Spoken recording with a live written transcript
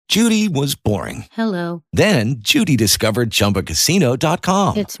Judy was boring. Hello. Then Judy discovered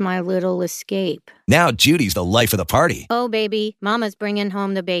ChumbaCasino.com. It's my little escape. Now Judy's the life of the party. Oh, baby, mama's bringing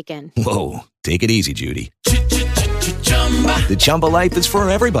home the bacon. Whoa, take it easy, Judy. The Chumba life is for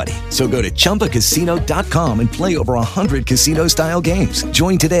everybody. So go to ChumbaCasino.com and play over 100 casino-style games.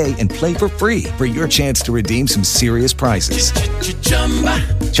 Join today and play for free for your chance to redeem some serious prizes.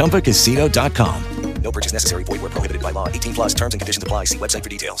 ChumbaCasino.com. No purchase necessary. Void where prohibited by law. 18 plus terms and conditions apply. See website for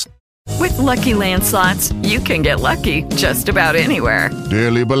details. With Lucky Land Slots, you can get lucky just about anywhere.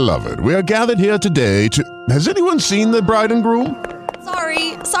 Dearly beloved, we are gathered here today to... Has anyone seen the bride and groom?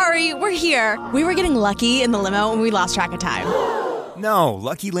 Sorry, we're here. We were getting lucky in the limo and we lost track of time. No,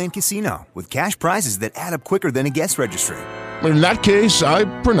 Lucky Land Casino, with cash prizes that add up quicker than a guest registry. In that case, I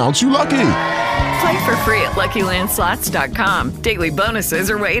pronounce you lucky. Play for free at LuckyLandSlots.com. Daily bonuses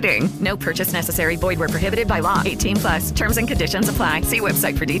are waiting. No purchase necessary. Void where prohibited by law. 18 plus. Terms and conditions apply. See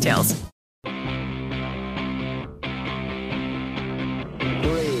website for details. 3,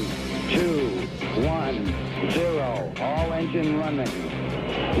 2, 1, 0. All engine running.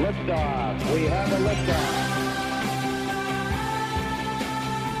 Liftoff. We have a liftoff.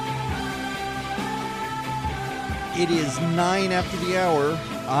 It is 9 after the hour.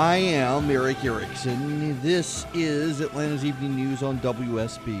 I am Erick Erickson. This is Atlanta's Evening News on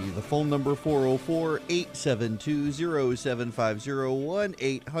WSB. The phone number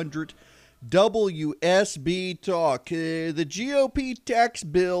 404-872-0750, 1-800-WSB Talk. The GOP tax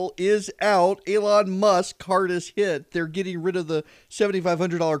bill is out. Elon Musk hardest hit. They're getting rid of the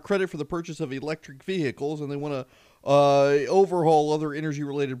 $7,500 credit for the purchase of electric vehicles, and they want to overhaul other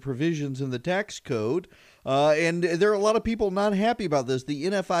energy-related provisions in the tax code. And there are a lot of people not happy about this. The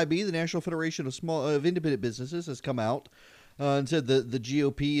NFIB, the National Federation of Independent Businesses, has come out and said that the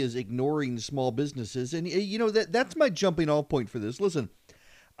GOP is ignoring small businesses. And, you know, that's my jumping off point for this. Listen,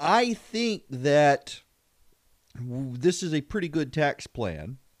 I think that this is a pretty good tax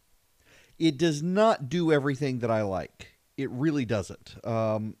plan. It does not do everything that I like. It really doesn't.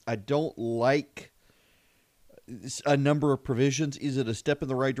 I don't like a number of provisions. Is it a step in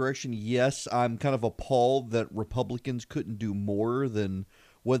the right direction? Yes. I'm kind of appalled that Republicans couldn't do more than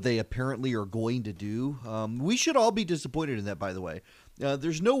what they apparently are going to do. We should all be disappointed in that, by the way.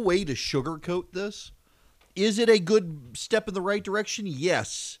 There's no way to sugarcoat this. Is it a good step in the right direction?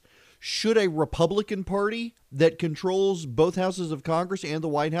 Yes. Should a Republican Party that controls both houses of Congress and the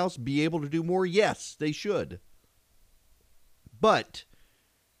White House be able to do more? Yes, they should. But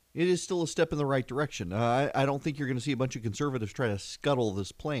it is still a step in the right direction. I don't think you're going to see a bunch of conservatives try to scuttle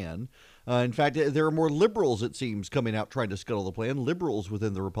this plan. In fact, there are more liberals, it seems, coming out trying to scuttle the plan. Liberals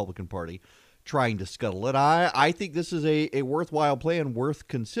within the Republican Party trying to scuttle it. I think this is a worthwhile plan, worth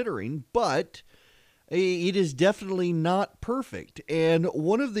considering, but it is definitely not perfect. And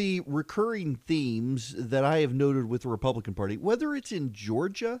one of the recurring themes that I have noted with the Republican Party, whether it's in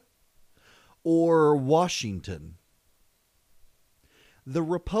Georgia or Washington, the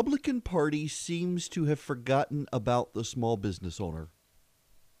Republican Party seems to have forgotten about the small business owner.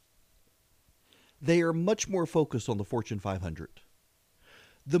 They are much more focused on the Fortune 500.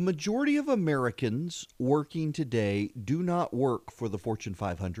 The majority of Americans working today do not work for the Fortune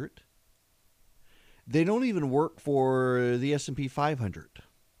 500. They don't even work for the S&P 500.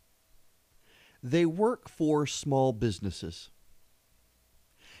 They work for small businesses.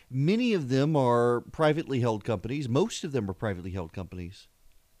 Many of them are privately held companies. Most of them are privately held companies.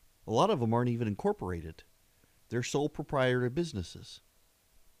 A lot of them aren't even incorporated. They're sole proprietor businesses.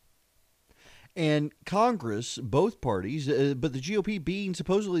 And Congress, both parties, but the GOP being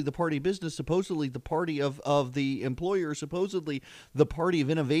supposedly the party of business, supposedly the party of the employer, supposedly the party of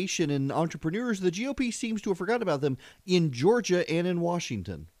innovation and entrepreneurs, the GOP seems to have forgotten about them in Georgia and in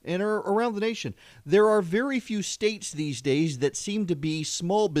Washington and around the nation. There are very few states these days that seem to be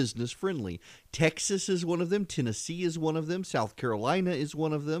small business friendly. Texas is one of them. Tennessee is one of them. South Carolina is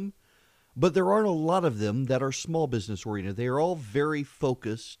one of them. But there aren't a lot of them that are small business oriented. They are all very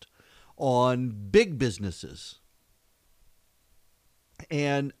focused on big businesses.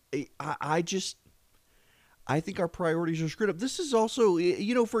 And I think our priorities are screwed up. This is also,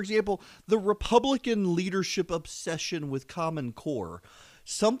 for example, the Republican leadership obsession with Common Core,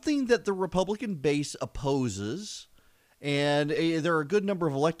 something that the Republican base opposes. And there are a good number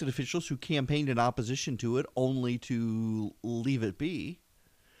of elected officials who campaigned in opposition to it, only to leave it be.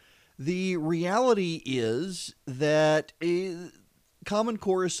 The reality is that Common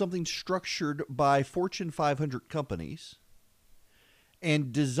Core is something structured by Fortune 500 companies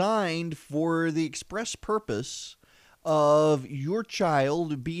and designed for the express purpose of your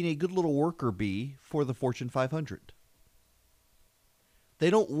child being a good little worker bee for the Fortune 500. They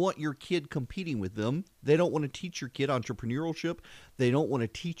don't want your kid competing with them. They don't want to teach your kid entrepreneurship. They don't want to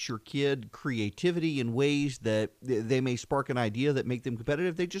teach your kid creativity in ways that they may spark an idea that make them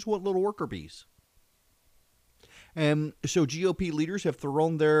competitive. They just want little worker bees. And so GOP leaders have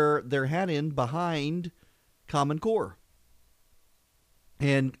thrown their hat in behind Common Core.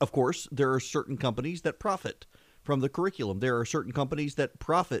 And, of course, there are certain companies that profit from the curriculum. There are certain companies that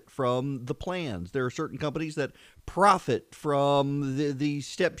profit from the plans. There are certain companies that profit from the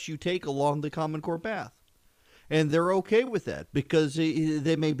steps you take along the Common Core path. And they're okay with that because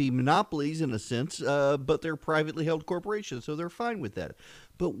they may be monopolies in a sense, but they're privately held corporations, so they're fine with that.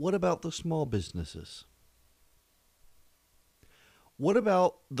 But what about the small businesses? What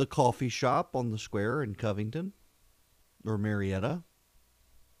about the coffee shop on the square in Covington or Marietta?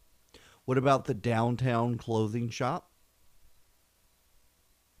 What about the downtown clothing shop?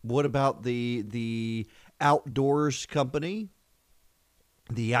 What about the outdoors company,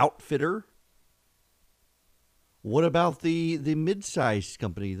 the outfitter? What about the mid-sized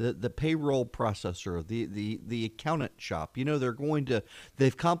company, the payroll processor, the accountant shop? You know,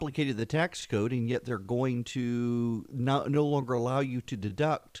 they've complicated the tax code, and yet they're going to no longer allow you to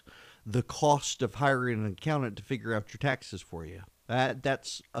deduct the cost of hiring an accountant to figure out your taxes for you.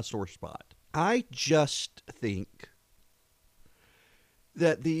 That's a sore spot. I just think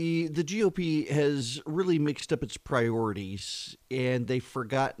that the GOP has really mixed up its priorities, and they've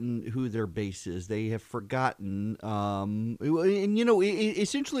forgotten who their base is. They have forgotten, and you know,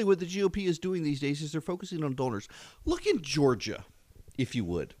 essentially what the GOP is doing these days is they're focusing on donors. Look in Georgia, if you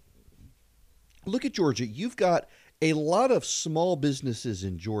would. Look at Georgia. You've got a lot of small businesses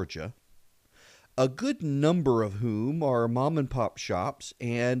in Georgia, a good number of whom are mom and pop shops,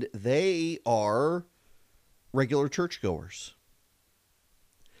 and they are regular churchgoers.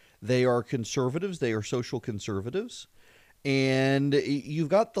 They are conservatives. They are social conservatives. And you've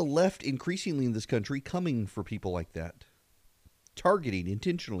got the left increasingly in this country coming for people like that, targeting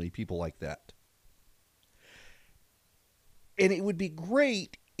intentionally people like that. And it would be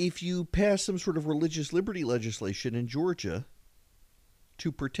great if you pass some sort of religious liberty legislation in Georgia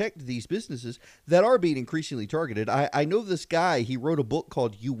to protect these businesses that are being increasingly targeted. I know this guy, he wrote a book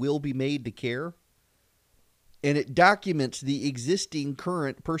called You Will Be Made to Care, and it documents the existing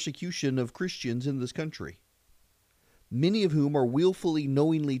current persecution of Christians in this country, many of whom are willfully,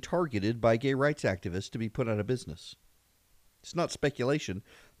 knowingly targeted by gay rights activists to be put out of business. It's not speculation.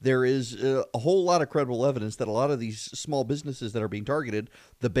 There is a whole lot of credible evidence that a lot of these small businesses that are being targeted,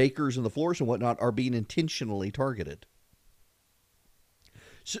 the bakers and the florists and whatnot, are being intentionally targeted.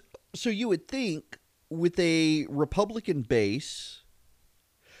 So you would think with a Republican base,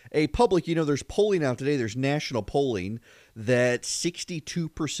 a public, you know, there's polling out today, there's national polling that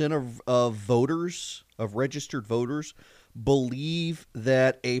 62% of voters, of registered voters, believe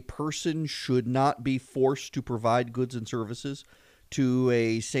that a person should not be forced to provide goods and services to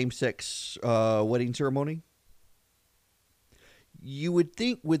a same-sex wedding ceremony. You would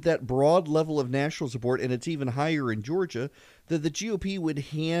think with that broad level of national support, and it's even higher in Georgia, that the GOP would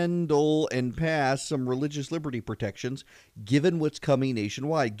handle and pass some religious liberty protections given what's coming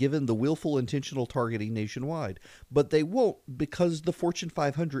nationwide, given the willful intentional targeting nationwide. But they won't because the Fortune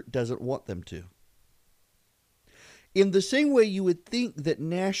 500 doesn't want them to. In the same way you would think that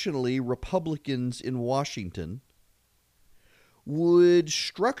nationally Republicans in Washington would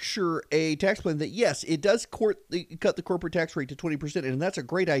structure a tax plan that, yes, it does cut the corporate tax rate to 20%, and that's a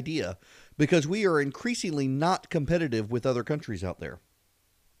great idea because we are increasingly not competitive with other countries out there.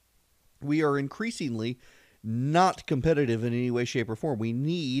 We are increasingly not competitive in any way, shape, or form. We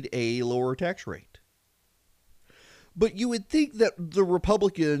need a lower tax rate. But you would think that the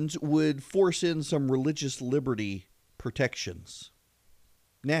Republicans would force in some religious liberty protections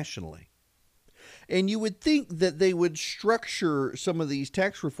nationally. And you would think that they would structure some of these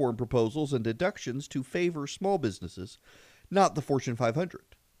tax reform proposals and deductions to favor small businesses, not the Fortune 500.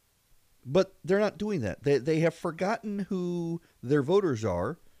 But they're not doing that. They have forgotten who their voters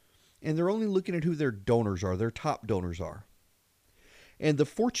are, and they're only looking at who their donors are, their top donors are. And the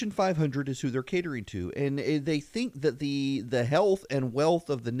Fortune 500 is who they're catering to. And they think that the health and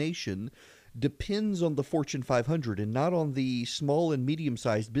wealth of the nation depends on the Fortune 500 and not on the small and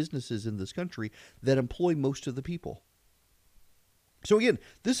medium-sized businesses in this country that employ most of the people. So again,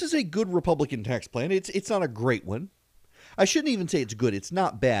 this is a good Republican tax plan. It's not a great one. I shouldn't even say it's good. It's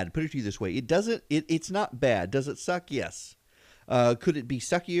not bad. Put it to you this way. It's not bad. Does it suck? Yes. Could it be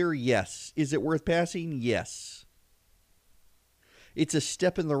suckier? Yes. Is it worth passing? Yes. It's a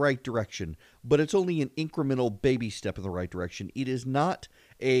step in the right direction, but it's only an incremental baby step in the right direction. It is not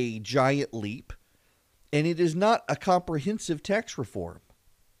a giant leap, and it is not a comprehensive tax reform.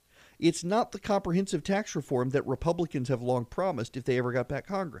 It's not the comprehensive tax reform that Republicans have long promised if they ever got back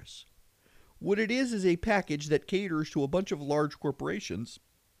Congress. What it is a package that caters to a bunch of large corporations,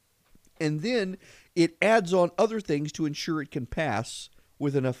 and then it adds on other things to ensure it can pass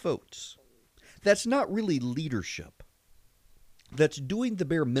with enough votes. That's not really leadership. That's doing the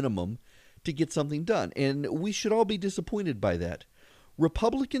bare minimum to get something done, and we should all be disappointed by that.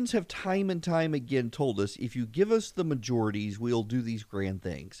 Republicans have time and time again told us, if you give us the majorities, we'll do these grand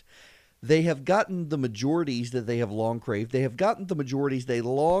things. They have gotten the majorities that they have long craved. They have gotten the majorities they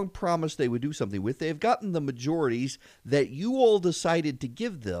long promised they would do something with. They have gotten the majorities that you all decided to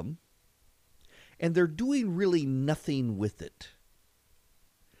give them, and they're doing really nothing with it.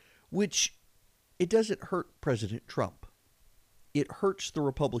 Which, it doesn't hurt President Trump. It hurts the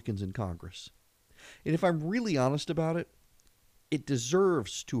Republicans in Congress. And if I'm really honest about it, it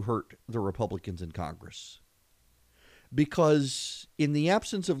deserves to hurt the Republicans in Congress. Because in the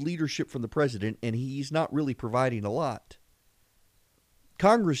absence of leadership from the president, and he's not really providing a lot,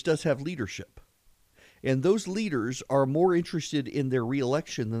 Congress does have leadership. And those leaders are more interested in their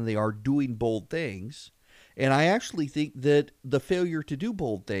reelection than they are doing bold things. And I actually think that the failure to do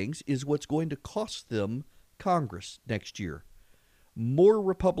bold things is what's going to cost them Congress next year. More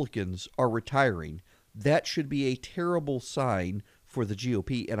Republicans are retiring. That should be a terrible sign for the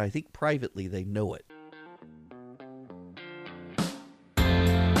GOP, and I think privately they know it.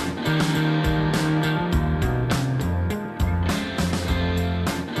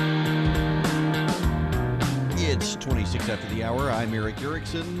 It's 26 after the hour. I'm Erick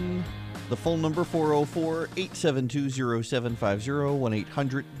Erickson. The phone number 404-872-0750,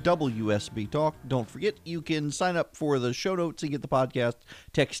 1-800-WSB-TALK. Don't forget, you can sign up for the show notes and get the podcast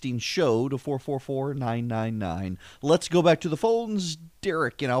texting SHOW to 444-999. Let's go back to the phones.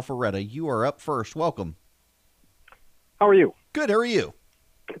 Derek in Alpharetta, you are up first. Welcome. How are you? Good. How are you?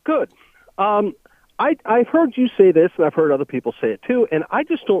 Good. I've heard you say this, and I've heard other people say it too, and I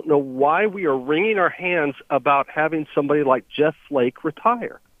just don't know why we are wringing our hands about having somebody like Jeff Flake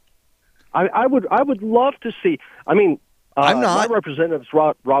retire. I would love to see. I mean, I'm not. My representative's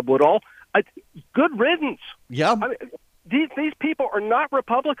Rob Woodall. Good riddance. Yeah. I mean, these people are not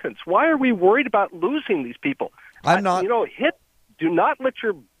Republicans. Why are we worried about losing these people? I'm not. Do not let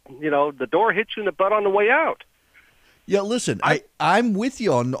the door hit you in the butt on the way out. Yeah, listen, I'm with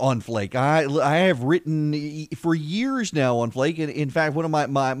you on Flake. I have written for years now on Flake, and in fact, one of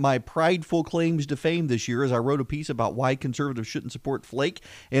my prideful claims to fame this year is I wrote a piece about why conservatives shouldn't support Flake,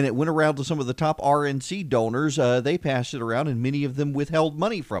 and it went around to some of the top RNC donors. They passed it around, and many of them withheld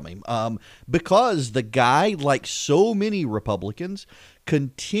money from him because the guy, like so many Republicans,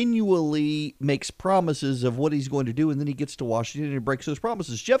 continually makes promises of what he's going to do, and then he gets to Washington and he breaks those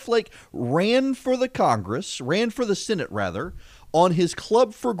promises. Jeff Flake ran for the Senate, on his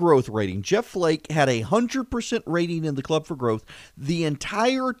Club for Growth rating. Jeff Flake had 100% rating in the Club for Growth the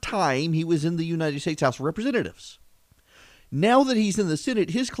entire time he was in the United States House of Representatives. Now that he's in the Senate,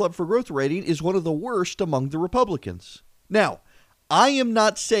 his Club for Growth rating is one of the worst among the Republicans. Now, I am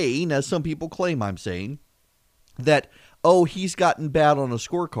not saying, as some people claim I'm saying, that he's gotten bad on a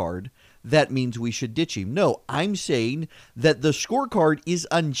scorecard, that means we should ditch him. No, I'm saying that the scorecard is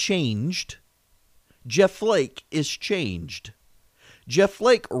unchanged. Jeff Flake is changed. Jeff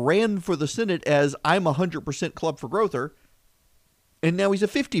Flake ran for the Senate as I'm 100% Club for Growther, and now he's a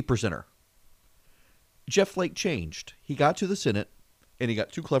 50%er. Jeff Flake changed. He got to the Senate, and he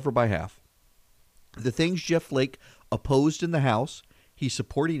got too clever by half. The things Jeff Flake opposed in the House, he's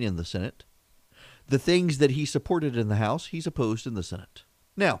supporting in the Senate. The things that he supported in the House, he's opposed in the Senate.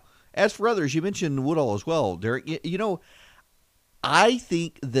 Now, as for others, you mentioned Woodall as well, Derek. I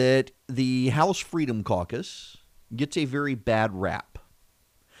think that the House Freedom Caucus gets a very bad rap.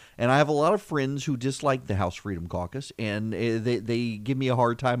 And I have a lot of friends who dislike the House Freedom Caucus, and they give me a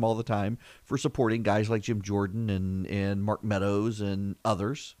hard time all the time for supporting guys like Jim Jordan and Mark Meadows and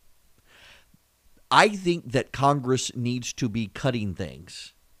others. I think that Congress needs to be cutting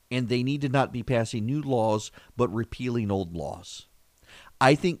things. And they need to not be passing new laws, but repealing old laws.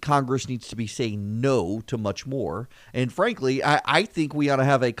 I think Congress needs to be saying no to much more. And frankly, I think we ought to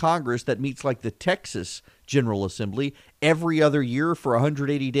have a Congress that meets like the Texas General Assembly every other year for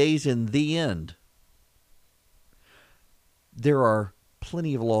 180 days and the end. There are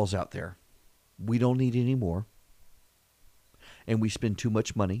plenty of laws out there. We don't need any more. And we spend too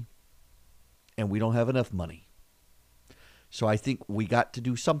much money. And we don't have enough money. So I think we got to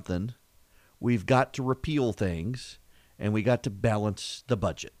do something. We've got to repeal things, and we got to balance the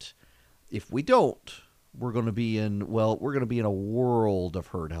budget. If we don't, we're going to be in a world of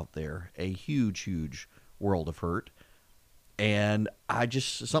hurt out there, a huge, huge world of hurt. And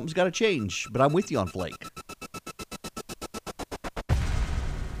something's got to change. But I'm with you on Flake.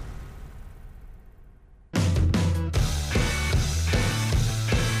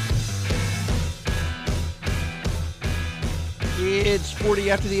 It's 40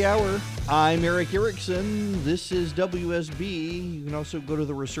 after the hour. I'm Erick Erickson. This is WSB. You can also go to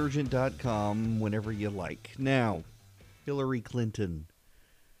theresurgent.com whenever you like. Now, Hillary Clinton.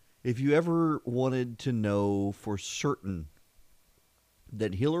 If you ever wanted to know for certain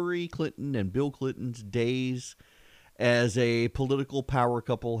that Hillary Clinton and Bill Clinton's days as a political power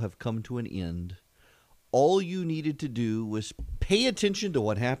couple have come to an end, all you needed to do was pay attention to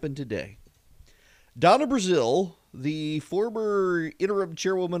what happened today. Donna Brazile, the former interim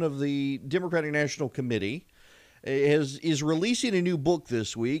chairwoman of the Democratic National Committee, is releasing a new book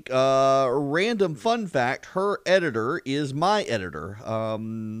this week. Random fun fact, her editor is my editor,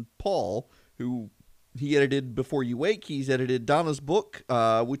 Paul, who he edited Before You Wake. He's edited Donna's book,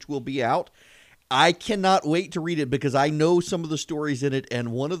 which will be out. I cannot wait to read it because I know some of the stories in it,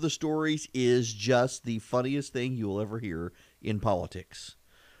 and one of the stories is just the funniest thing you will ever hear in politics.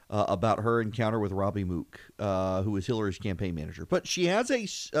 About her encounter with Robbie Mook, who is Hillary's campaign manager. But she has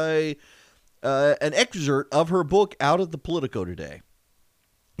an excerpt of her book out at the Politico today,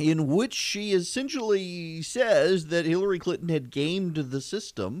 in which she essentially says that Hillary Clinton had gamed the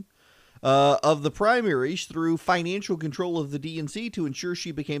system of the primaries through financial control of the DNC to ensure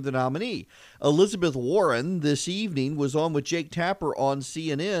she became the nominee. Elizabeth Warren this evening was on with Jake Tapper on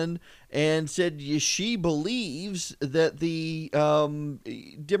CNN and said she believes that the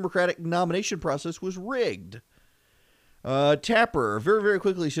Democratic nomination process was rigged. Tapper very, very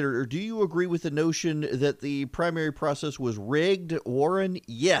quickly said, do you agree with the notion that the primary process was rigged, Warren?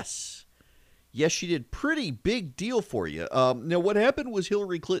 Yes. Yes, she did. Pretty big deal for you. Now, what happened was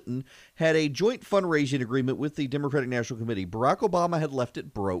Hillary Clinton had a joint fundraising agreement with the Democratic National Committee. Barack Obama had left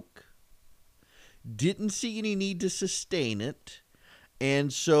it broke, didn't see any need to sustain it,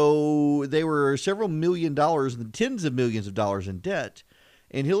 and so they were several $1 million and tens of millions of dollars in debt.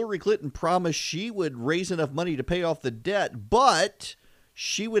 And Hillary Clinton promised she would raise enough money to pay off the debt, but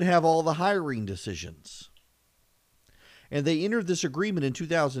she would have all the hiring decisions. And they entered this agreement in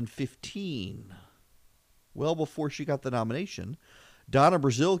 2015, well before she got the nomination. Donna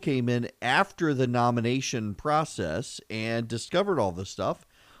Brazile came in after the nomination process and discovered all this stuff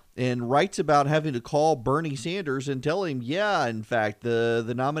and writes about having to call Bernie Sanders and tell him, yeah, in fact,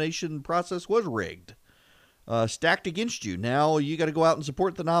 the nomination process was rigged, stacked against you. Now you got to go out and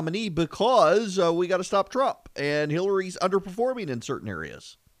support the nominee because we got to stop Trump, and Hillary's underperforming in certain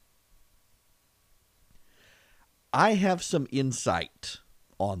areas. I have some insight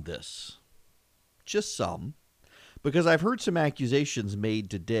on this, just some, because I've heard some accusations made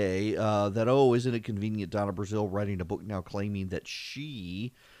today that, isn't it convenient Donna Brazile writing a book now claiming that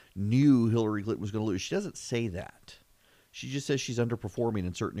she knew Hillary Clinton was going to lose. She doesn't say that. She just says she's underperforming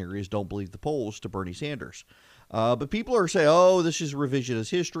in certain areas, don't believe the polls, to Bernie Sanders. But people are saying, this is revisionist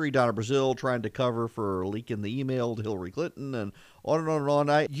history, Donna Brazile trying to cover for leaking the email to Hillary Clinton, and on and on and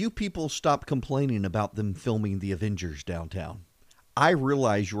on. You people stop complaining about them filming the Avengers downtown. I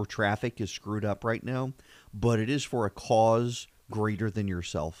realize your traffic is screwed up right now, but it is for a cause greater than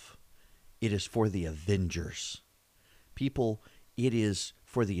yourself. It is for the Avengers. People, it is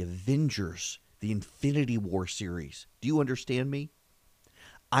for the Avengers, the Infinity War series. Do you understand me?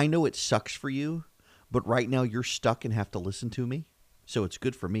 I know it sucks for you, but right now you're stuck and have to listen to me. So it's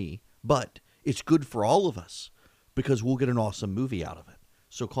good for me, but it's good for all of us because we'll get an awesome movie out of it.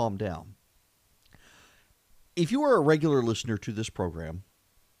 So calm down. If you are a regular listener to this program,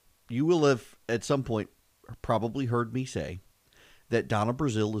 you will have at some point probably heard me say that Donna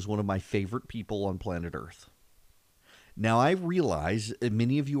Brazile is one of my favorite people on planet Earth. Now, I realize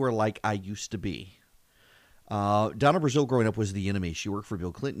many of you are like I used to be. Donna Brazile growing up was the enemy. She worked for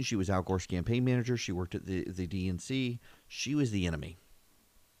Bill Clinton. She was Al Gore's campaign manager. She worked at the DNC. She was the enemy.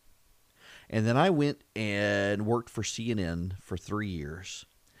 And then I went and worked for CNN for 3 years.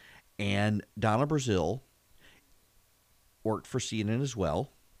 And Donna Brazile worked for CNN as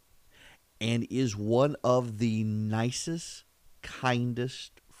well and is one of the nicest,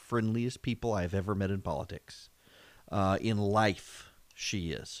 kindest, friendliest people I've ever met in politics. In life,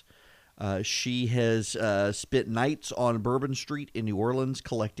 she is. She has spent nights on Bourbon Street in New Orleans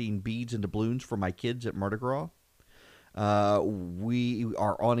collecting beads and doubloons for my kids at Mardi Gras. We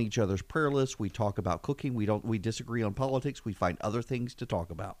are on each other's prayer lists. We talk about cooking. We disagree on politics. We find other things to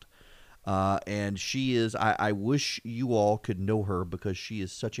talk about. And she is, I wish you all could know her because she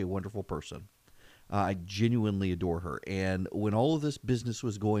is such a wonderful person. I genuinely adore her. And when all of this business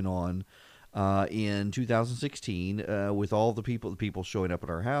was going on, in 2016 with all the people showing up at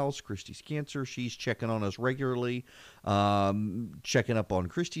our house. Christy's cancer. She's checking on us regularly, checking up on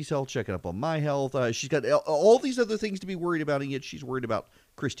Christy's health, checking up on my health. She's got all these other things to be worried about, and yet she's worried about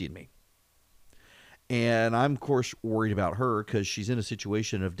Christy and me. And I'm, of course, worried about her because she's in a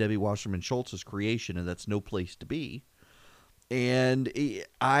situation of Debbie Wasserman Schultz's creation, and that's no place to be. And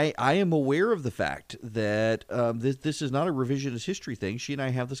I am aware of the fact that this is not a revisionist history thing. She and I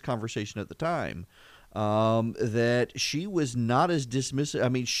have this conversation at the time, that she was not as dismissive. I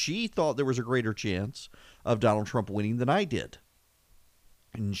mean, she thought there was a greater chance of Donald Trump winning than I did.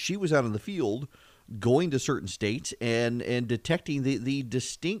 And she was out in the field going to certain states and detecting the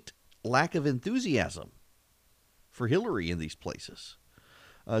distinct lack of enthusiasm for Hillary in these places.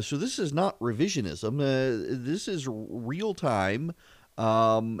 So this is not revisionism. This is real time.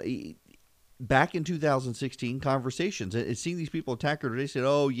 Back in 2016, conversations. And seeing these people attack her today, said,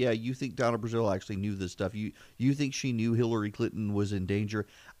 "Oh yeah, you think Donna Brazile actually knew this stuff? You think she knew Hillary Clinton was in danger?"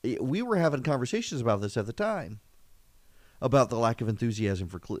 We were having conversations about this at the time, about the lack of enthusiasm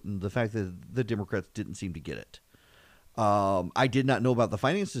for Clinton, the fact that the Democrats didn't seem to get it. I did not know about the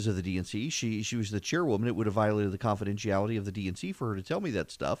finances of the DNC. She was the chairwoman. It would have violated the confidentiality of the DNC for her to tell me that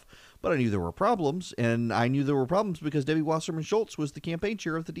stuff. But I knew there were problems, and I knew there were problems because Debbie Wasserman Schultz was the campaign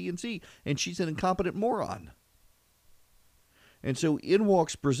chair of the DNC, and she's an incompetent moron. And so in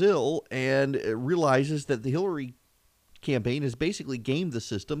walks Brazile and realizes that the Hillary campaign has basically gamed the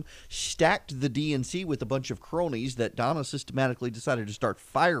system, stacked the DNC with a bunch of cronies that Donna systematically decided to start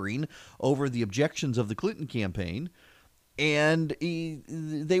firing over the objections of the Clinton campaign. And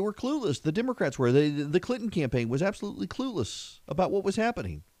they were clueless. The Democrats were. The Clinton campaign was absolutely clueless about what was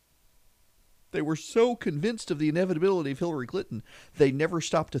happening. They were so convinced of the inevitability of Hillary Clinton, they never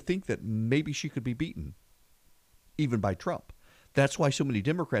stopped to think that maybe she could be beaten, even by Trump. That's why so many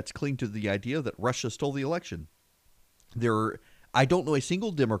Democrats cling to the idea that Russia stole the election. I don't know a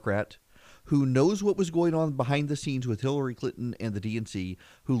single Democrat who knows what was going on behind the scenes with Hillary Clinton and the DNC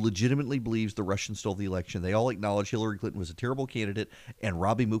who legitimately believes the Russians stole the election. They all acknowledge Hillary Clinton was a terrible candidate and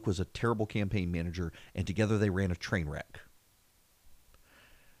Robbie Mook was a terrible campaign manager, and together they ran a train wreck.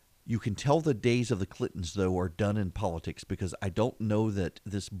 You can tell the days of the Clintons, though, are done in politics, because I don't know that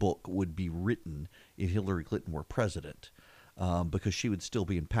this book would be written if Hillary Clinton were president, because she would still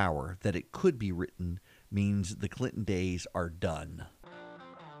be in power. That it could be written means the Clinton days are done.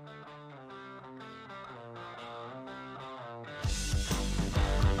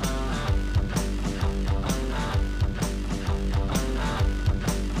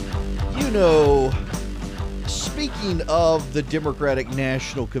 You know, speaking of the Democratic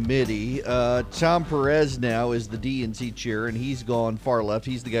National Committee, Tom Perez now is the DNC chair, and he's gone far left.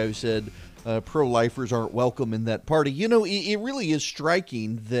 He's the guy who said pro-lifers aren't welcome in that party. You know, it really is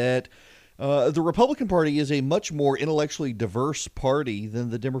striking that the Republican Party is a much more intellectually diverse party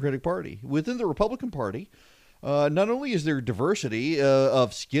than the Democratic Party. Within the Republican Party, not only is there diversity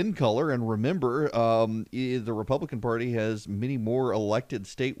of skin color, and remember, the Republican Party has many more elected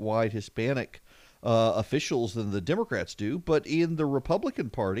statewide Hispanic officials than the Democrats do, but in the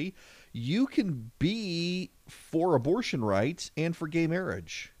Republican Party, you can be for abortion rights and for gay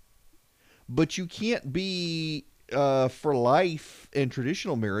marriage, but you can't be for life and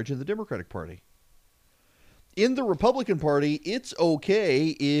traditional marriage in the Democratic Party. In the Republican Party, it's okay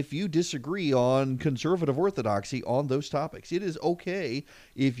if you disagree on conservative orthodoxy on those topics. It is okay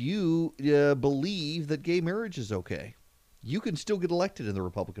if you believe that gay marriage is okay. You can still get elected in the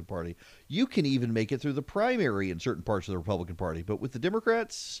Republican Party. You can even make it through the primary in certain parts of the Republican Party. But with the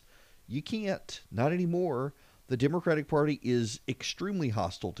Democrats, you can't. Not anymore. The Democratic Party is extremely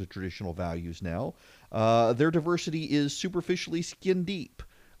hostile to traditional values now. Their diversity is superficially skin deep.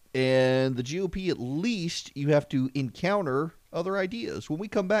 And the GOP, at least, you have to encounter other ideas. When we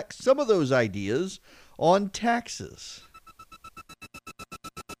come back, some of those ideas on taxes.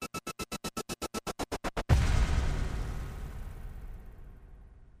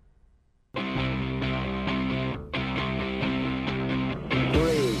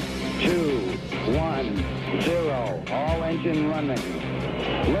 All engine running.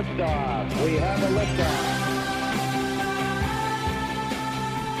 Liftoff. We have a liftoff.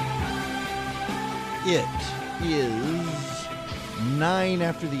 It is 9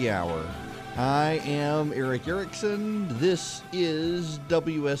 after the hour. I am Erick Erickson. This is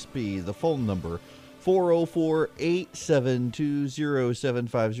WSB. The phone number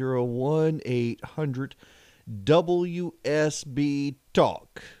 404-872-0750 1-800 WSB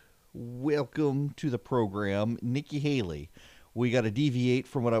Talk. Welcome to the program, Nikki Haley. we got to deviate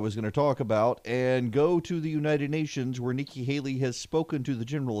from what I was going to talk about and go to the United Nations, where Nikki Haley has spoken to the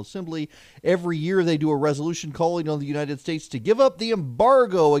General Assembly. Every year they do a resolution calling on the United States to give up the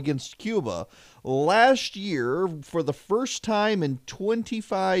embargo against Cuba. Last year, for the first time in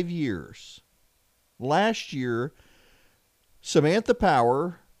 25 years, Samantha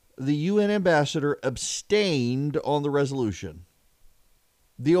Power, the UN ambassador, abstained on the resolution.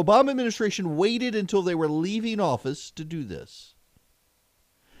 The Obama administration waited until they were leaving office to do this.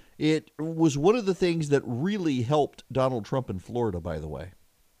 It was one of the things that really helped Donald Trump in Florida, by the way,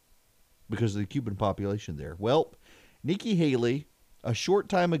 because of the Cuban population there. Well, Nikki Haley, a short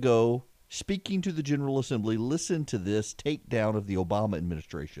time ago, speaking to the General Assembly, listened to this takedown of the Obama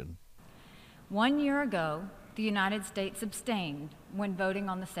administration. 1 year ago, the United States abstained when voting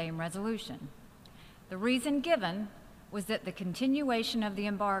on the same resolution. The reason given was that the continuation of the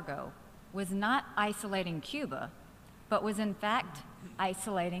embargo was not isolating Cuba, but was in fact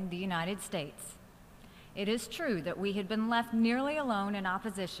isolating the United States. It is true that we had been left nearly alone in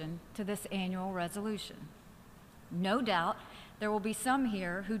opposition to this annual resolution. No doubt there will be some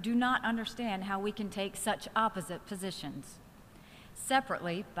here who do not understand how we can take such opposite positions,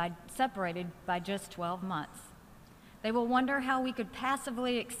 separated by just 12 months. They will wonder how we could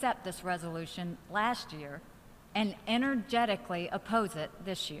passively accept this resolution last year and energetically oppose it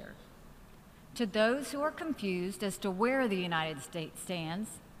this year. To those who are confused as to where the United States stands,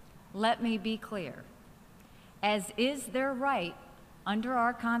 let me be clear. As is their right under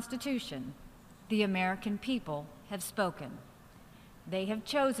our Constitution, the American people have spoken. They have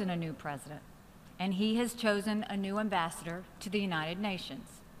chosen a new president, and he has chosen a new ambassador to the United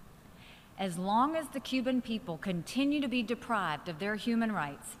Nations. As long as the Cuban people continue to be deprived of their human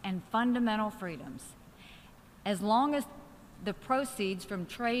rights and fundamental freedoms, as long as the proceeds from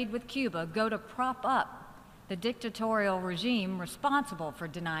trade with Cuba go to prop up the dictatorial regime responsible for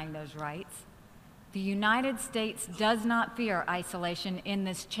denying those rights, the United States does not fear isolation in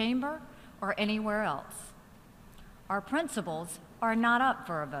this chamber or anywhere else. Our principles are not up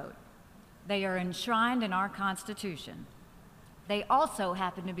for a vote. They are enshrined in our Constitution. They also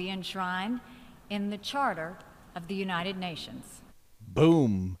happen to be enshrined in the Charter of the United Nations.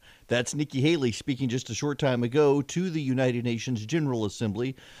 Boom. That's Nikki Haley speaking just a short time ago to the United Nations General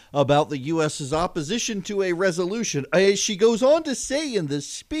Assembly about the U.S.'s opposition to a resolution. She goes on to say in this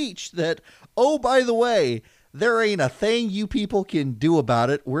speech that, oh, by the way, there ain't a thing you people can do about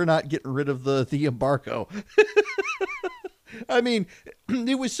it. We're not getting rid of the embargo. I mean,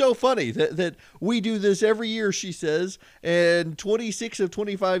 it was so funny that we do this every year, she says, and 26 of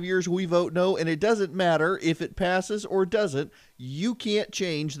 25 years we vote no, and it doesn't matter if it passes or doesn't. You can't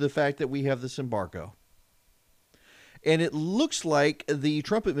change the fact that we have this embargo. And it looks like the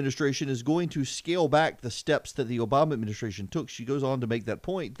Trump administration is going to scale back the steps that the Obama administration took. She goes on to make that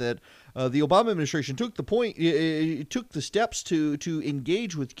point that the Obama administration took the steps to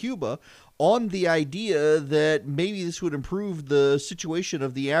engage with Cuba on the idea that maybe this would improve the situation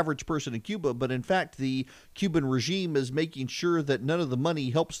of the average person in Cuba. But in fact, the Cuban regime is making sure that none of the money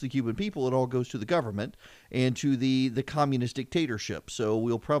helps the Cuban people. It all goes to the government and to the communist dictatorship. So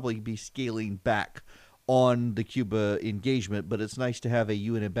we'll probably be scaling back on the Cuba engagement, but it's nice to have a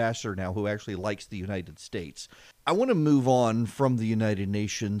UN ambassador now who actually likes the United States. I want to move on from the United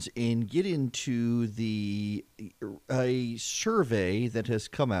Nations and get into a survey that has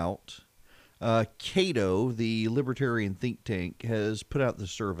come out. Cato, the libertarian think tank, has put out the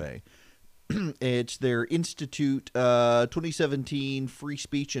survey. It's their Institute 2017 Free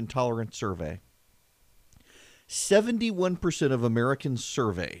Speech and Tolerance Survey. 71% of Americans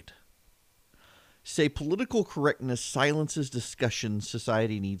surveyed say political correctness silences discussions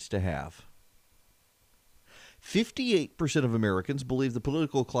society needs to have. 58% of Americans believe the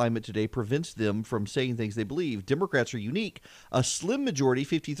political climate today prevents them from saying things they believe. Democrats are unique. A slim majority,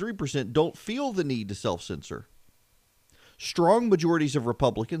 53%, don't feel the need to self-censor. Strong majorities of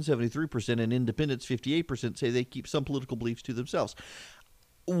Republicans, 73%, and independents, 58%, say they keep some political beliefs to themselves.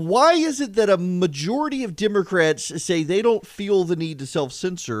 Why is it that a majority of Democrats say they don't feel the need to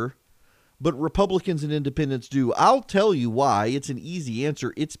self-censor, but Republicans and independents do? I'll tell you why. It's an easy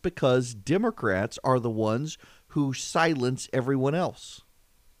answer. It's because Democrats are the ones who silence everyone else.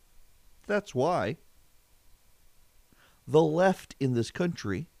 That's why. The left in this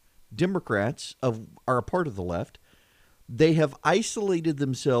country, Democrats are a part of the left. They have isolated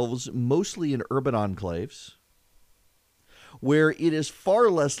themselves mostly in urban enclaves, where it is far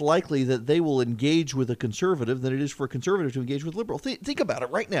less likely that they will engage with a conservative than it is for a conservative to engage with liberal. Think about it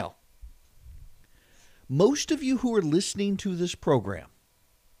right now. Most of you who are listening to this program,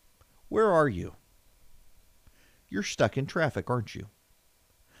 where are you? you're stuck in traffic, aren't you?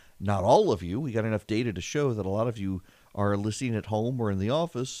 Not all of you. We got enough data to show that a lot of you are listening at home or in the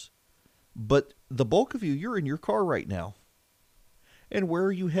office. But the bulk of you, you're in your car right now. And where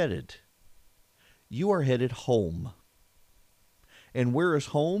are you headed? You are headed home. And where is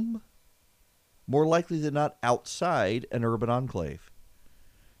home? More likely than not outside an urban enclave.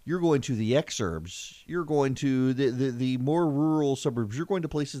 You're going to the exurbs. You're going to the more rural suburbs. You're going to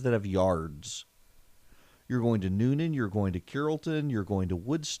places that have yards. You're going to Noonan. You're going to Carrollton. You're going to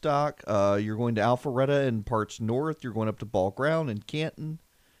Woodstock. You're going to Alpharetta and parts north. You're going up to Ball Ground and Canton.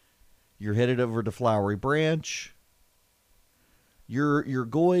 You're headed over to Flowery Branch. You're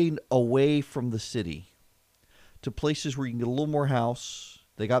going away from the city to places where you can get a little more house.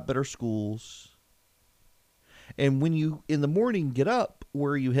 They got better schools. And when you, in the morning, get up,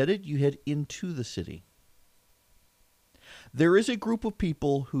 where are you headed? You head into the city. There is a group of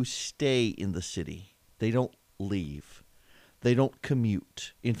people who stay in the city. They don't leave. They don't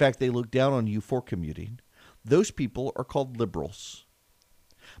commute. In fact, they look down on you for commuting. Those people are called liberals.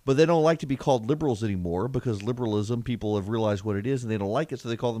 But they don't like to be called liberals anymore because liberalism, people have realized what it is, and they don't like it, so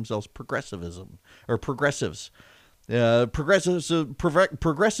they call themselves progressivism or progressives.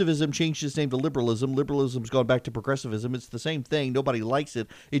 Progressivism changed its name to liberalism. Liberalism's gone back to progressivism. It's the same thing. Nobody likes it.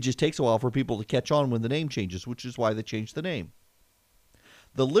 It just takes a while for people to catch on when the name changes, which is why they changed the name.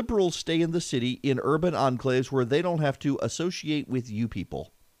 The liberals stay in the city in urban enclaves where they don't have to associate with you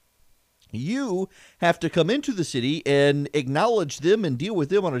people. You have to come into the city and acknowledge them and deal with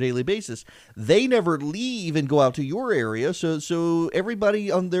them on a daily basis. They never leave and go out to your area. So everybody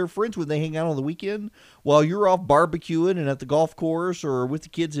on their friends, when they hang out on the weekend, while you're off barbecuing and at the golf course or with the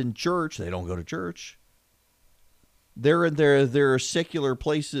kids in church, they don't go to church. They're in their secular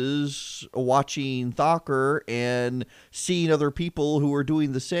places watching Thacker and seeing other people who are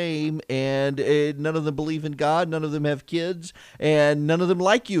doing the same, and none of them believe in God, none of them have kids, and none of them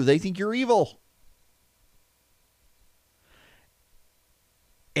like you. They think you're evil.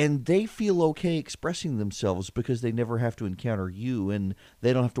 And they feel okay expressing themselves because they never have to encounter you, and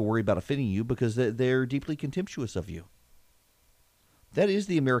they don't have to worry about offending you because they're deeply contemptuous of you. That is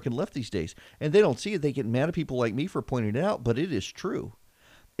the American left these days. And they don't see it. They get mad at people like me for pointing it out, but it is true.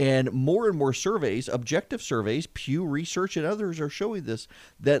 And more surveys, objective surveys, Pew Research and others are showing this,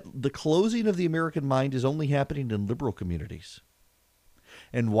 that the closing of the American mind is only happening in liberal communities.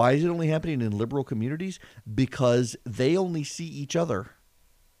 And why is it only happening in liberal communities? Because they only see each other.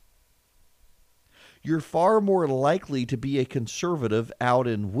 You're far more likely to be a conservative out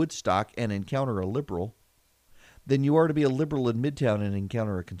in Woodstock and encounter a liberal than you are to be a liberal in Midtown and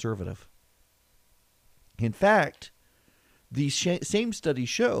encounter a conservative. In fact, these same studies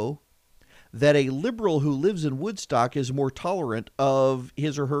show that a liberal who lives in Woodstock is more tolerant of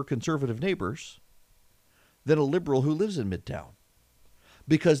his or her conservative neighbors than a liberal who lives in Midtown,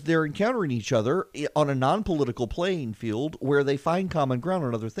 because they're encountering each other on a non-political playing field where they find common ground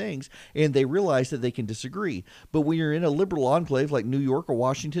on other things, and they realize that they can disagree. But when you're in a liberal enclave like New York or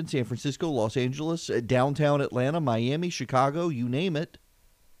Washington, San Francisco, Los Angeles, downtown Atlanta, Miami, Chicago, you name it,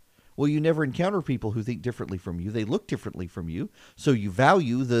 well, you never encounter people who think differently from you. They look differently from you, so you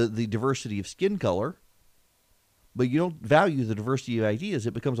value the diversity of skin color, but you don't value the diversity of ideas.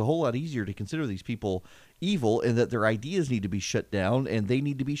 It becomes a whole lot easier to consider these people evil and that their ideas need to be shut down and they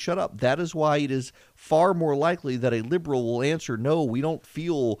need to be shut up. That is why it is far more likely that a liberal will answer, no, we don't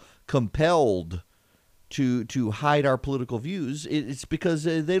feel compelled to hide our political views. It's because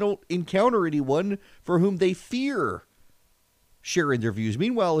they don't encounter anyone for whom they fear sharing their views.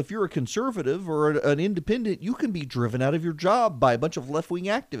 Meanwhile, if you're a conservative or an independent, you can be driven out of your job by a bunch of left-wing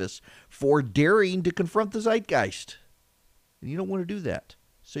activists for daring to confront the zeitgeist. And you don't want to do that.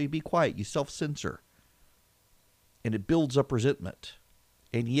 So you be quiet. You self-censor. And it builds up resentment.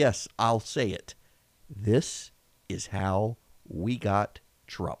 And yes, I'll say it. This is how we got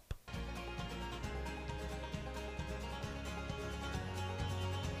Trump.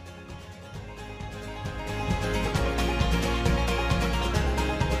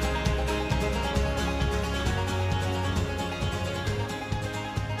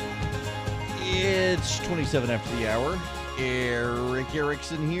 It's 27 after the hour. Erick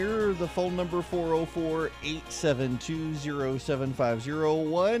Erickson here. The phone number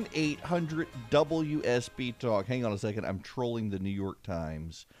 404-872-0750, 1-800-WSB-TALK. Hang on a second. I'm trolling the New York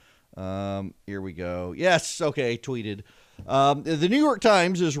Times. Here we go. Yes, okay, tweeted. The New York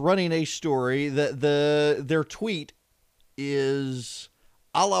Times is running a story that their tweet is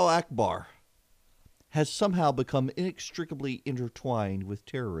Allahu Akbar has somehow become inextricably intertwined with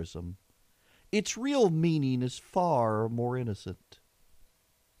terrorism. Its real meaning is far more innocent.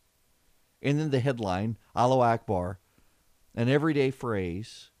 And then the headline, Allahu Akbar, an everyday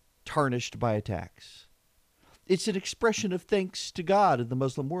phrase tarnished by attacks. It's an expression of thanks to God in the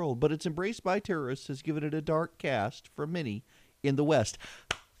Muslim world, but its embrace by terrorists has given it a dark cast for many in the West.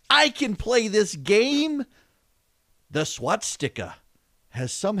 I can play this game. The swastika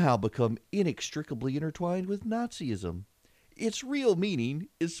has somehow become inextricably intertwined with Nazism. Its real meaning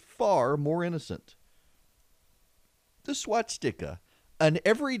is far more innocent. The swastika, an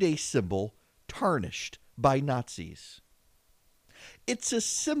everyday symbol tarnished by Nazis. It's a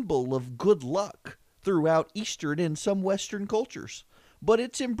symbol of good luck throughout Eastern and some Western cultures, but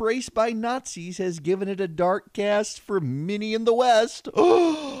its embrace by Nazis has given it a dark cast for many in the West.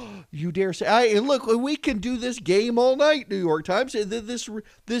 Oh, you dare say? Look, we can do this game all night, New York Times.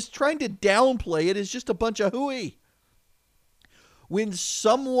 This trying to downplay it is just a bunch of hooey. When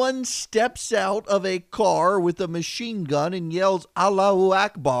someone steps out of a car with a machine gun and yells Allahu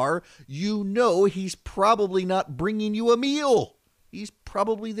Akbar, you know he's probably not bringing you a meal. He's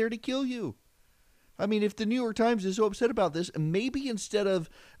probably there to kill you. I mean, if the New York Times is so upset about this, maybe instead of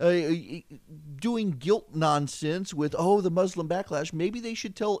doing guilt nonsense with, the Muslim backlash, maybe they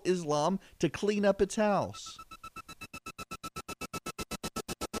should tell Islam to clean up its house.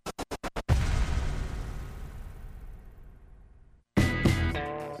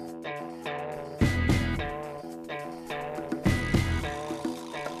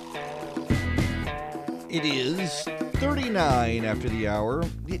 It is 39 after the hour.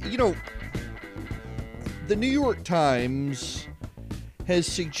 You know, the New York Times has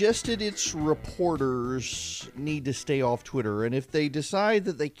suggested its reporters need to stay off Twitter. And if they decide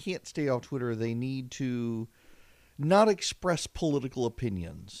that they can't stay off Twitter, they need to not express political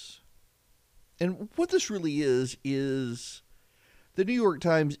opinions. And what this really is the New York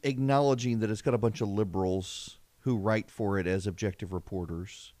Times acknowledging that it's got a bunch of liberals who write for it as objective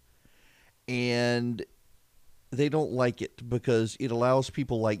reporters. And they don't like it because it allows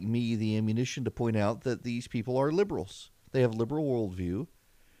people like me the ammunition to point out that these people are liberals. They have a liberal worldview.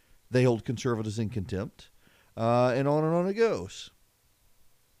 They hold conservatives in contempt. And on it goes.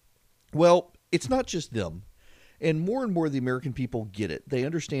 Well, it's not just them. And more the American people get it. They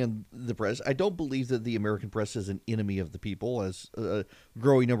understand the press. I don't believe that the American press is an enemy of the people, as a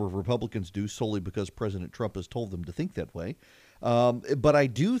growing number of Republicans do, solely because President Trump has told them to think that way. But I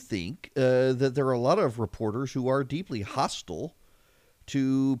do think that there are a lot of reporters who are deeply hostile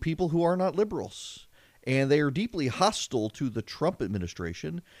to people who are not liberals. And they are deeply hostile to the Trump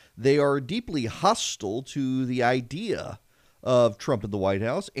administration. They are deeply hostile to the idea of Trump in the White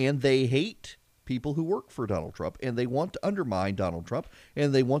House. And they hate people who work for Donald Trump. And they want to undermine Donald Trump.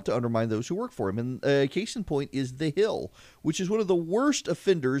 And they want to undermine those who work for him. And case in point is The Hill, which is one of the worst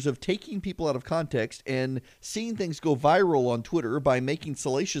offenders of taking people out of context and seeing things go viral on Twitter by making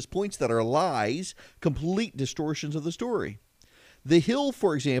salacious points that are lies, complete distortions of the story. The Hill,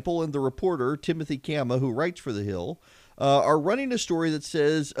 for example, and the reporter, Timothy Kama, who writes for The Hill, are running a story that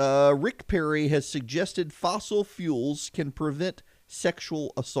says Rick Perry has suggested fossil fuels can prevent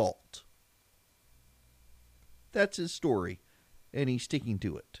sexual assault. That's his story, and he's sticking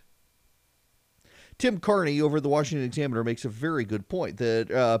to it. Tim Carney over at the Washington Examiner makes a very good point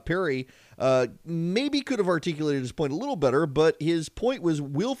that Perry maybe could have articulated his point a little better, but his point was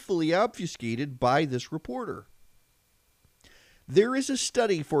willfully obfuscated by this reporter. There is a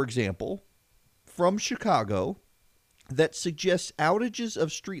study, for example, from Chicago that suggests outages of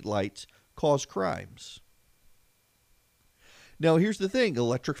streetlights cause crimes. Now, here's the thing,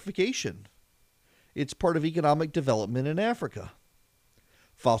 electrification. It's part of economic development in Africa.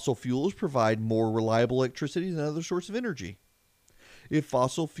 Fossil fuels provide more reliable electricity than other sources of energy. If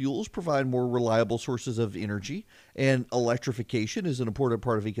fossil fuels provide more reliable sources of energy, and electrification is an important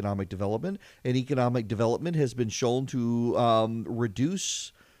part of economic development, and economic development has been shown to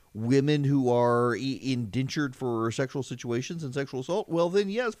reduce women who are indentured for sexual situations and sexual assault, well then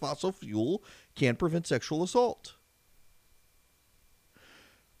yes, fossil fuel can prevent sexual assault.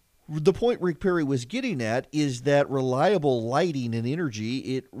 The point Rick Perry was getting at is that reliable lighting and energy,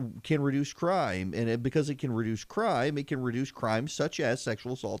 it can reduce crime. And because it can reduce crime crimes such as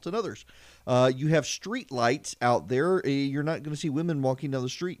sexual assault and others. You have street lights out there. You're not going to see women walking down the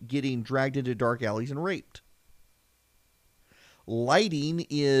street getting dragged into dark alleys and raped. Lighting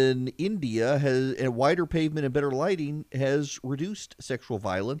in India has a wider pavement and better lighting has reduced sexual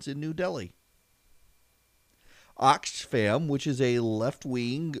violence in New Delhi. Oxfam, which is a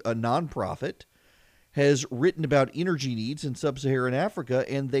left-wing nonprofit, has written about energy needs in sub-Saharan Africa,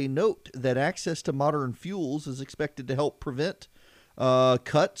 and they note that access to modern fuels is expected to help prevent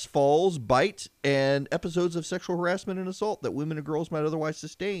cuts, falls, bites, and episodes of sexual harassment and assault that women and girls might otherwise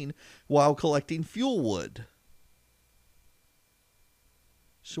sustain while collecting fuel wood.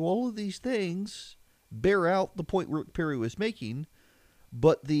 So all of these things bear out the point Rick Perry was making,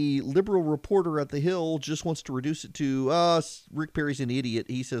 but the liberal reporter at the Hill just wants to reduce it to, Rick Perry's an idiot.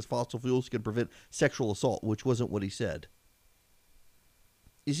 He says fossil fuels can prevent sexual assault, which wasn't what he said.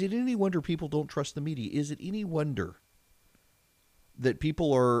 Is it any wonder people don't trust the media? Is it any wonder that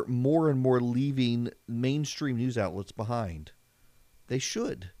people are more and more leaving mainstream news outlets behind? They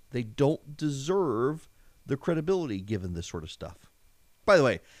should. They don't deserve the credibility given this sort of stuff. By the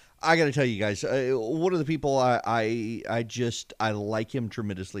way, I got to tell you guys, one of the people I like him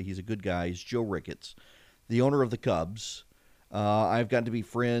tremendously. He's a good guy. He's Joe Ricketts, the owner of the Cubs. I've gotten to be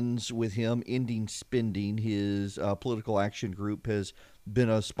friends with him. Ending Spending, his political action group, has been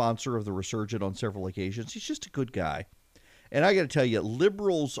a sponsor of the Resurgent on several occasions. He's just a good guy. And I got to tell you,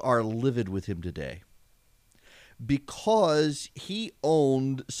 liberals are livid with him today because he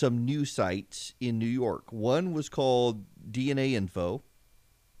owned some news sites in New York. One was called DNA Info.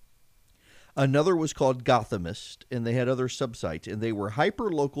 Another was called Gothamist, and they had other subsites, and they were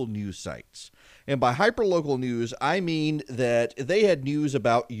hyper-local news sites. And by hyper-local news, I mean that they had news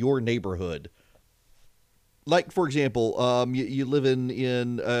about your neighborhood. Like, for example, you live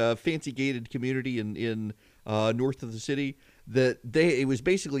in a fancy gated community in north of the city. It was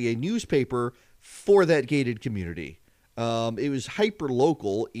basically a newspaper for that gated community. It was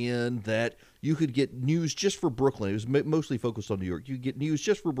hyper-local in that you could get news just for Brooklyn. It was mostly focused on New York. You could get news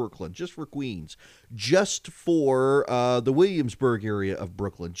just for Brooklyn, just for Queens, just for the Williamsburg area of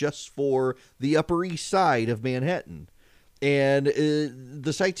Brooklyn, just for the Upper East Side of Manhattan. And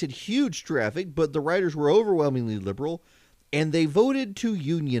the sites had huge traffic, but the writers were overwhelmingly liberal, and they voted to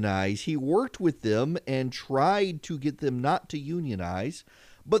unionize. He worked with them and tried to get them not to unionize,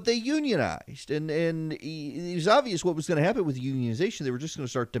 but they unionized, and it was obvious what was going to happen with unionization. They were just going to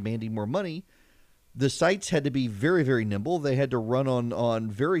start demanding more money. The sites had to be very, very nimble. They had to run on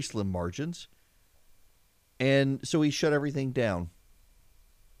very slim margins. And so he shut everything down,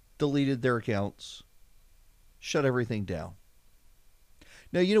 deleted their accounts, shut everything down.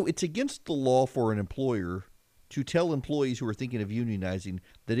 Now, it's against the law for an employer to tell employees who are thinking of unionizing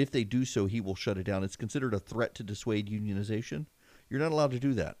that if they do so, he will shut it down. It's considered a threat to dissuade unionization. You're not allowed to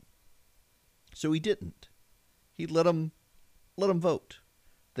do that. So he didn't. He let them vote.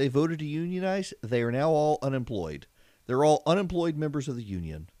 They voted to unionize. They are now all unemployed. They're all unemployed members of the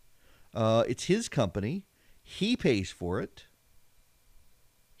union. It's his company. He pays for it.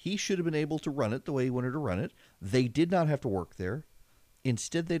 He should have been able to run it the way he wanted to run it. They did not have to work there.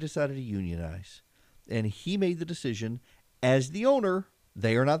 Instead, they decided to unionize. And he made the decision as the owner.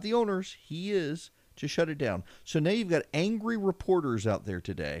 They are not the owners. He is. To shut it down. So now you've got angry reporters out there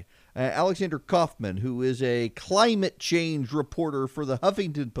today. Alexander Kaufman, who is a climate change reporter for the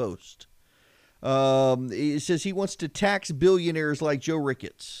Huffington Post, he says he wants to tax billionaires like Joe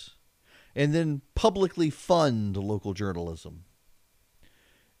Ricketts and then publicly fund local journalism.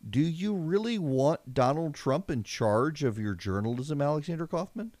 Do you really want Donald Trump in charge of your journalism, Alexander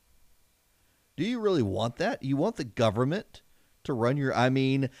Kaufman? Do you really want that? You want the government to run your,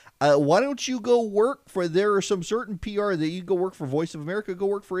 why don't you go work for, there are some certain PR that you go work for Voice of America, go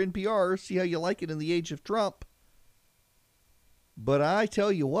work for NPR, see how you like it in the age of Trump. But I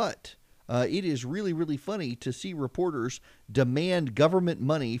tell you what, it is really, really funny to see reporters demand government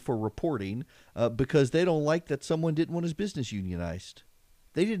money for reporting because they don't like that someone didn't want his business unionized.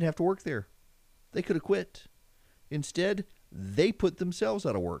 They didn't have to work there. They could have quit. Instead, they put themselves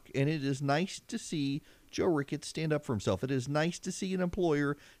out of work. And it is nice to see Joe Ricketts stand up for himself. It is nice to see an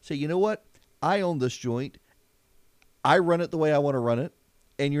employer say, you know what? I own this joint. I run it the way I want to run it,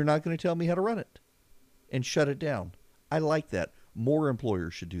 and you're not going to tell me how to run it. And shut it down. I like that. More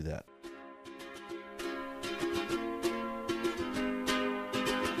employers should do that.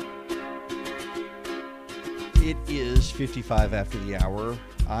 It is 55 after the hour.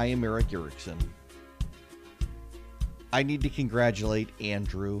 I am Erick Erickson. I need to congratulate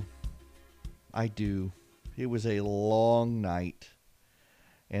Andrew. I do. It was a long night,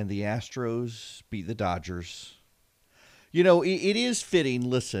 and the Astros beat the Dodgers. You know, it is fitting.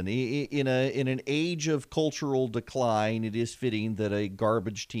 Listen, in an age of cultural decline, it is fitting that a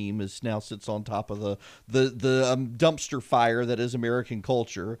garbage team now sits on top of the dumpster fire that is American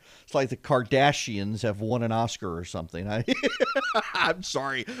culture. It's like the Kardashians have won an Oscar or something. I'm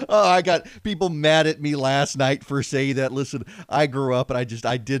sorry. I got people mad at me last night for saying that. Listen, I grew up and I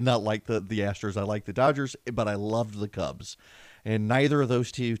did not like the Astros. I like the Dodgers, but I loved the Cubs. And neither of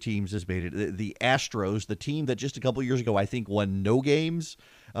those two teams has made it. The Astros, the team that just a couple years ago I think won no games,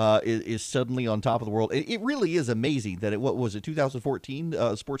 is suddenly on top of the world. It really is amazing that what was it,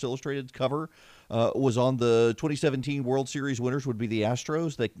 2014 Sports Illustrated cover was on the 2017 World Series winners would be the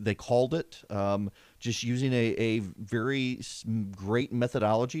Astros. They called it just using a very great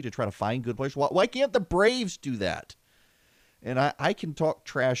methodology to try to find good players. Why can't the Braves do that? And I can talk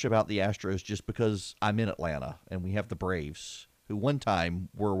trash about the Astros just because I'm in Atlanta and we have the Braves, who one time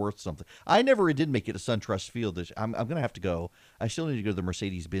were worth something. I never did make it to SunTrust Field. I'm going to have to go. I still need to go to the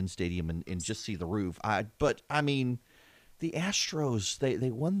Mercedes-Benz Stadium and just see the roof. But I mean, the Astros, they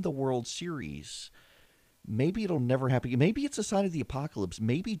won the World Series. Maybe it'll never happen. Maybe it's a sign of the apocalypse.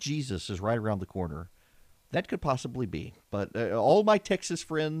 Maybe Jesus is right around the corner. That could possibly be. But all my Texas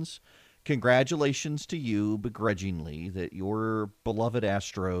friends, congratulations to you begrudgingly that your beloved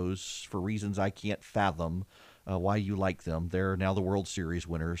Astros, for reasons I can't fathom why you like them, they're now the World Series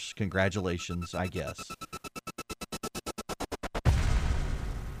winners. Congratulations, I guess.